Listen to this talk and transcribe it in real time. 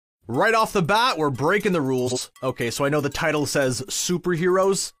Right off the bat, we're breaking the rules. Okay, so I know the title says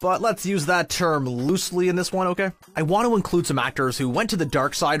superheroes, but let's use that term loosely in this one, okay? I want to include some actors who went to the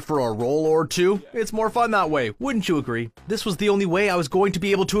dark side for a role or two. It's more fun that way, wouldn't you agree? This was the only way I was going to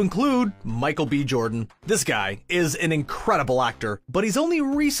be able to include Michael B. Jordan. This guy is an incredible actor, but he's only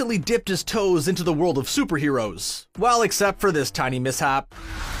recently dipped his toes into the world of superheroes. Well, except for this tiny mishap.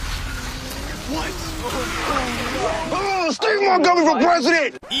 What? Steve Montgomery for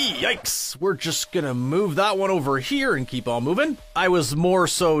president! Yikes, we're just gonna move that one over here and keep on moving. I was more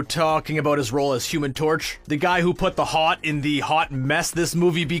so talking about his role as Human Torch, the guy who put the hot in the hot mess this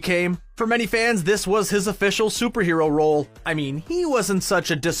movie became. For many fans, this was his official superhero role. I mean, he wasn't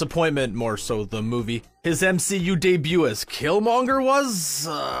such a disappointment, more so the movie. His MCU debut as Killmonger was,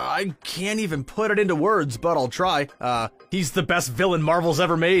 I can't even put it into words, but I'll try. He's the best villain Marvel's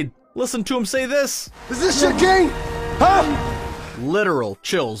ever made. Listen to him say this. Is this your king? Huh? Literal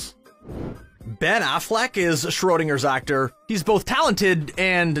chills. Ben Affleck is Schrodinger's actor. He's both talented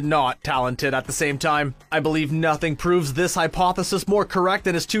and not talented at the same time. I believe nothing proves this hypothesis more correct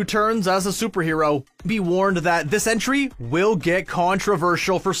than his two turns as a superhero. Be warned that this entry will get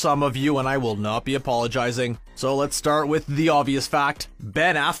controversial for some of you, and I will not be apologizing. So let's start with the obvious fact.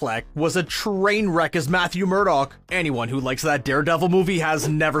 Ben Affleck was a train wreck as Matthew Murdock. Anyone who likes that Daredevil movie has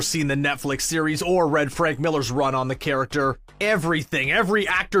never seen the Netflix series or read Frank Miller's run on the character. Everything every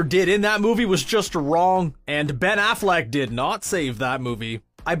actor did in that movie was just wrong, and Ben Affleck did not save that movie.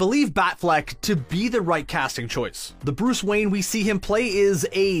 I believe Batfleck to be the right casting choice. The Bruce Wayne we see him play is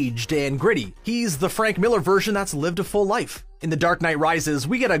aged and gritty. He's the Frank Miller version that's lived a full life. In The Dark Knight Rises,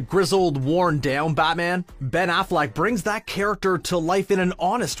 we get a grizzled, worn-down Batman. Ben Affleck brings that character to life in an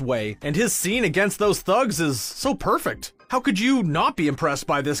honest way, and his scene against those thugs is so perfect. How could you not be impressed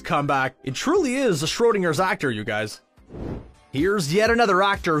by this comeback? It truly is a Schrodinger's actor, you guys. Here's yet another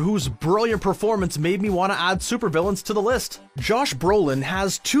actor whose brilliant performance made me want to add supervillains to the list. Josh Brolin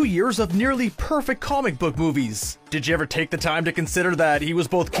has 2 years of nearly perfect comic book movies. Did you ever take the time to consider that he was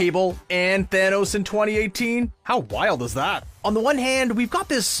both Cable and Thanos in 2018? How wild is that? On the one hand, we've got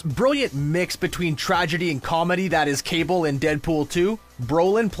this brilliant mix between tragedy and comedy that is Cable in Deadpool 2.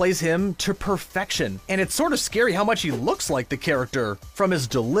 Brolin plays him to perfection, and it's sort of scary how much he looks like the character. From his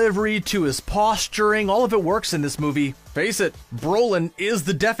delivery to his posturing, all of it works in this movie. Face it, Brolin is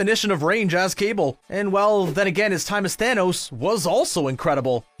the definition of range as Cable. And well, then again, his time as Thanos was also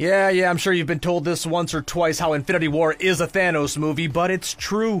incredible. Yeah, I'm sure you've been told this once or twice how Infinity War is a Thanos movie, but it's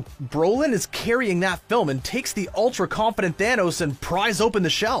true. Brolin is carrying that film and takes the ultra-confident Thanos and pries open the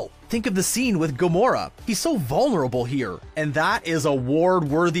shell. Think of the scene with Gamora. He's so vulnerable here, and that is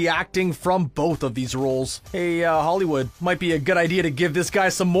award-worthy acting from both of these roles. Hey, Hollywood, might be a good idea to give this guy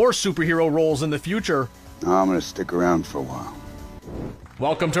some more superhero roles in the future. I'm gonna stick around for a while.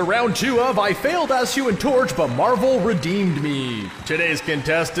 Welcome to round 2 of I Failed as Human Torch, but Marvel Redeemed Me. Today's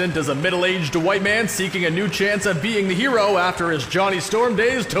contestant is a middle-aged white man seeking a new chance at being the hero after his Johnny Storm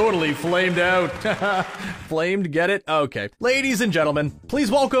days totally flamed out. Flamed, get it? Okay. Ladies and gentlemen,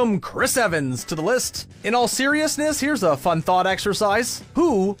 please welcome Chris Evans to the list. In all seriousness, here's a fun thought exercise.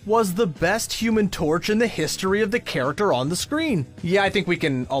 Who was the best Human Torch in the history of the character on the screen? Yeah, I think we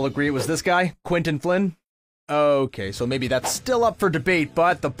can all agree it was this guy, Quentin Flynn. Okay, so maybe that's still up for debate,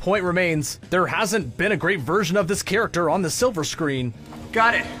 but the point remains, there hasn't been a great version of this character on the silver screen.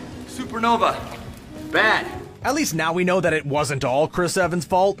 Got it. Supernova. Bad. At least now we know that it wasn't all Chris Evans'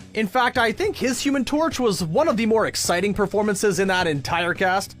 fault. In fact, I think his Human Torch was one of the more exciting performances in that entire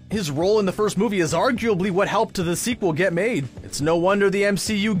cast. His role in the first movie is arguably what helped the sequel get made. It's no wonder the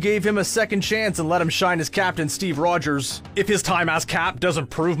MCU gave him a second chance and let him shine as Captain Steve Rogers. If his time as Cap doesn't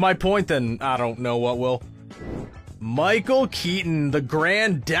prove my point, then I don't know what will. Michael Keaton, the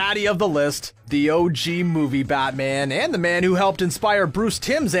granddaddy of the list, the OG movie Batman, and the man who helped inspire Bruce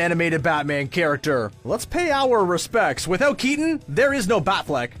Timm's animated Batman character. Let's pay our respects. Without Keaton, there is no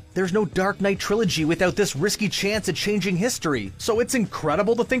Batfleck. There's no Dark Knight trilogy without this risky chance at changing history. So it's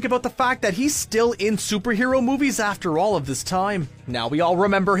incredible to think about the fact that he's still in superhero movies after all of this time. Now we all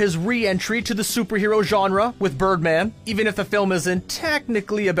remember his re-entry to the superhero genre with Birdman. Even if the film isn't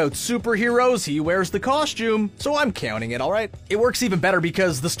technically about superheroes, he wears the costume, so I'm counting it, alright? It works even better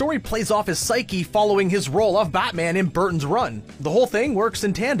because the story plays off his psyche following his role of Batman in Burton's run. The whole thing works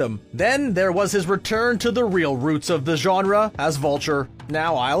in tandem. Then there was his return to the real roots of the genre as Vulture.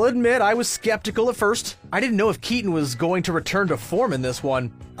 Now, I'll admit I was skeptical at first. I didn't know if Keaton was going to return to form in this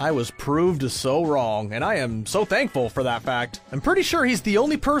one. I was proved so wrong, and I am so thankful for that fact. I'm pretty sure he's the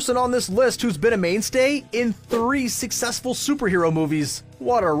only person on this list who's been a mainstay in 3 successful superhero movies.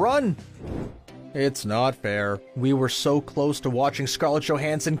 What a run! It's not fair. We were so close to watching Scarlett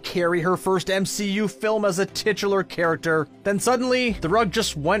Johansson carry her first MCU film as a titular character. Then suddenly, the rug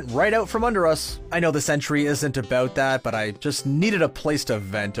just went right out from under us. I know this entry isn't about that, but I just needed a place to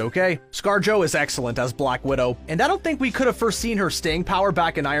vent, okay? ScarJo is excellent as Black Widow, and I don't think we could have foreseen her staying power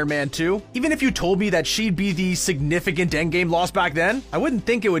back in Iron Man 2. Even if you told me that she'd be the significant endgame loss back then, I wouldn't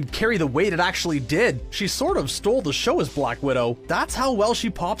think it would carry the weight it actually did. She sort of stole the show as Black Widow. That's how well she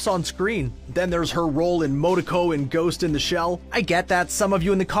pops on screen. Then there's her role in Motoko in Ghost in the Shell. I get that some of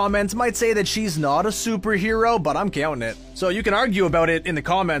you in the comments might say that she's not a superhero, but I'm counting it. So you can argue about it in the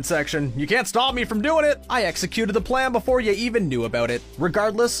comment section. You can't stop me from doing it. I executed the plan before you even knew about it.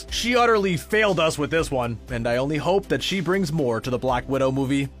 Regardless, she utterly failed us with this one, and I only hope that she brings more to the Black Widow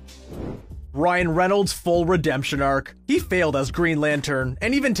movie. Ryan Reynolds' full redemption arc. He failed as Green Lantern,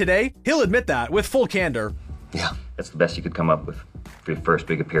 and even today, he'll admit that with full candor. Yeah, that's the best you could come up with for your first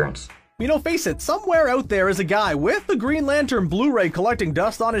big appearance. You know, face it, somewhere out there is a guy with the Green Lantern Blu-ray collecting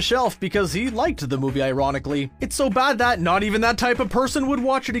dust on his shelf because he liked the movie ironically. It's so bad that not even that type of person would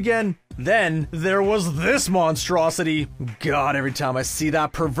watch it again. Then there was this monstrosity. God, every time I see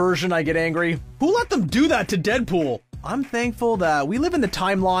that perversion, I get angry. Who let them do that to Deadpool? I'm thankful that we live in the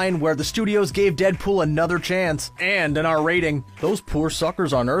timeline where the studios gave Deadpool another chance and an R rating. Those poor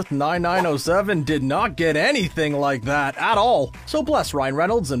suckers on Earth 9907 did not get anything like that at all. So bless Ryan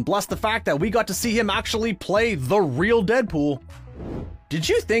Reynolds and bless the fact that we got to see him actually play the real Deadpool. Did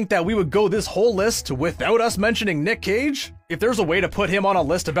you think that we would go this whole list without us mentioning Nick Cage? If there's a way to put him on a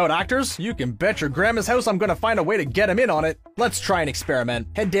list about actors, you can bet your grandma's house I'm gonna find a way to get him in on it. Let's try an experiment.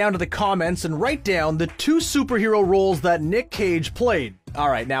 Head down to the comments and write down the 2 superhero roles that Nick Cage played.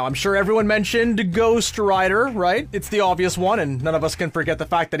 Alright, now I'm sure everyone mentioned Ghost Rider, right? It's the obvious one, and none of us can forget the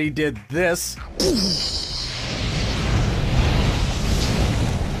fact that he did this.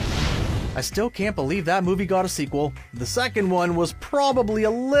 I still can't believe that movie got a sequel. The second one was probably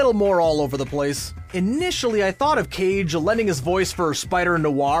a little more all over the place. Initially, I thought of Cage lending his voice for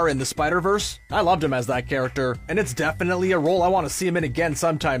Spider-Noir in the Spider-Verse. I loved him as that character, and it's definitely a role I want to see him in again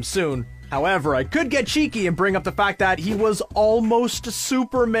sometime soon. However, I could get cheeky and bring up the fact that he was almost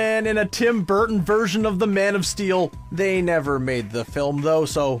Superman in a Tim Burton version of the Man of Steel. They never made the film though,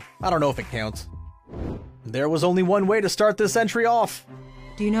 so I don't know if it counts. There was only one way to start this entry off.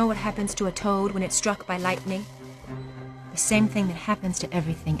 Do you know what happens to a toad when it's struck by lightning? The same thing that happens to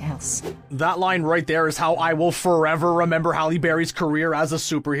everything else. That line right there is how I will forever remember Halle Berry's career as a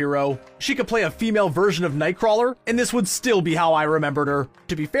superhero. She could play a female version of Nightcrawler, and this would still be how I remembered her.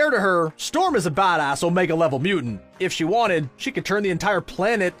 To be fair to her, Storm is a badass Omega-level mutant. If she wanted, she could turn the entire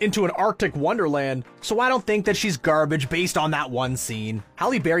planet into an Arctic wonderland, so I don't think that she's garbage based on that one scene.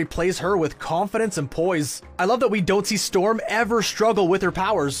 Halle Berry plays her with confidence and poise. I love that we don't see Storm ever struggle with her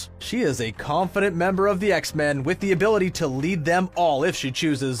powers. She is a confident member of the X-Men with the ability to lead them all if she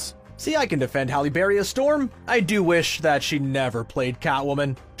chooses. See, I can defend Halle Berry as Storm. I do wish that she never played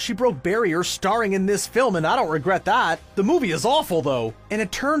Catwoman. She broke barriers starring in this film, and I don't regret that. The movie is awful though, and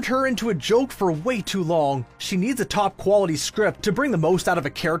it turned her into a joke for way too long. She needs a top quality script to bring the most out of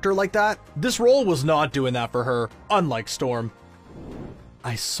a character like that. This role was not doing that for her, unlike Storm.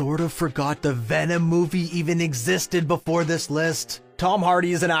 I sort of forgot the Venom movie even existed before this list. Tom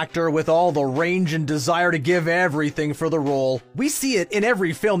Hardy is an actor with all the range and desire to give everything for the role. We see it in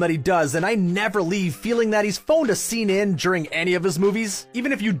every film that he does, and I never leave feeling that he's phoned a scene in during any of his movies.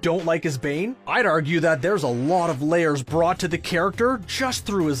 Even if you don't like his Bane, I'd argue that there's a lot of layers brought to the character just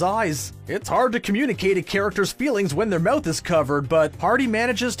through his eyes. It's hard to communicate a character's feelings when their mouth is covered, but Hardy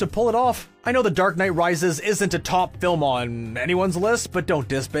manages to pull it off. I know The Dark Knight Rises isn't a top film on anyone's list, but don't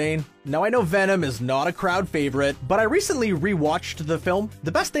diss Bane. Now I know Venom is not a crowd favorite, but I recently rewatched the film.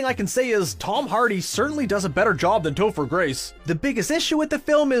 The best thing I can say is Tom Hardy certainly does a better job than Topher Grace. The biggest issue with the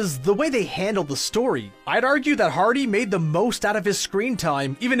film is the way they handle the story. I'd argue that Hardy made the most out of his screen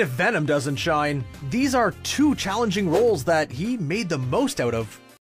time, even if Venom doesn't shine. These are 2 challenging roles that he made the most out of.